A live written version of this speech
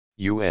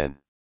UN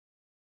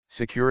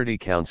Security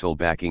Council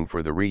backing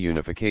for the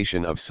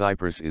reunification of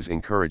Cyprus is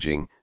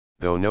encouraging,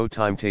 though no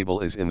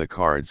timetable is in the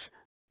cards,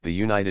 the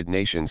United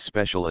Nations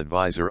Special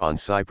Advisor on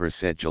Cyprus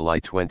said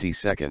July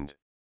 22.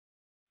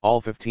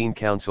 All 15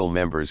 council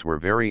members were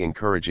very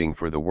encouraging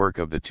for the work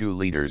of the two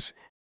leaders,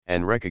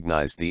 and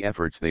recognized the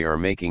efforts they are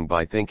making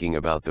by thinking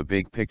about the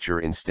big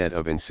picture instead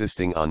of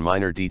insisting on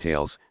minor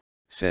details,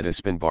 said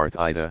Espen Barth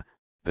Eide,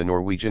 the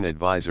Norwegian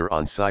advisor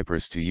on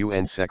Cyprus to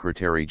UN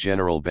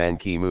Secretary-General Ban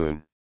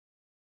Ki-moon.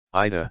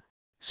 Eide,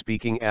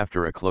 speaking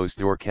after a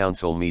closed-door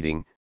council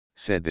meeting,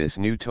 said this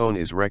new tone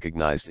is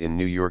recognized in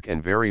New York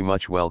and very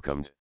much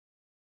welcomed.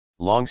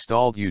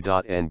 Long-stalled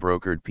UN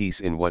brokered peace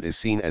in what is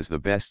seen as the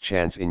best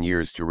chance in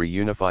years to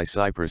reunify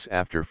Cyprus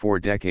after 4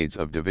 decades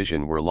of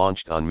division were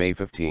launched on May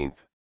 15.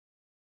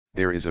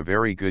 There is a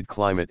very good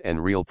climate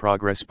and real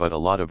progress, but a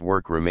lot of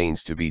work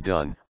remains to be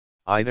done,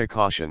 Eide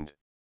cautioned.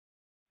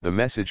 The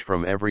message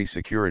from every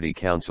Security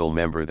Council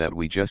member that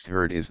we just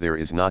heard is there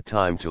is not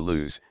time to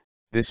lose,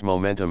 this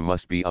momentum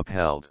must be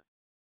upheld.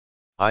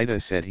 Eide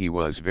said he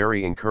was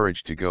very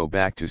encouraged to go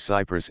back to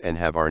Cyprus and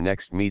have our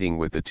next meeting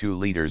with the two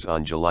leaders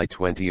on July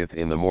 20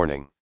 in the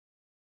morning.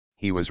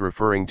 He was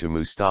referring to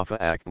Mustafa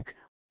Aknk,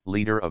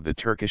 leader of the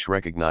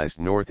Turkish-recognized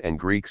North and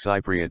Greek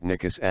Cypriot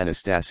Nikos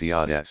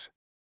Anastasiades.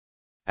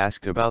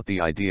 Asked about the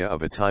idea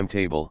of a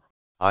timetable,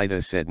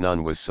 Eide said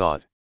none was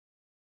sought.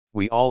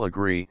 We all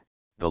agree,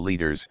 the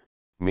leaders,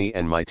 me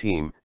and my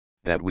team,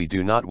 that we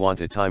do not want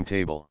a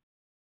timetable.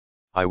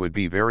 I would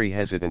be very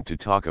hesitant to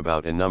talk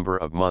about a number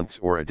of months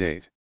or a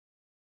date.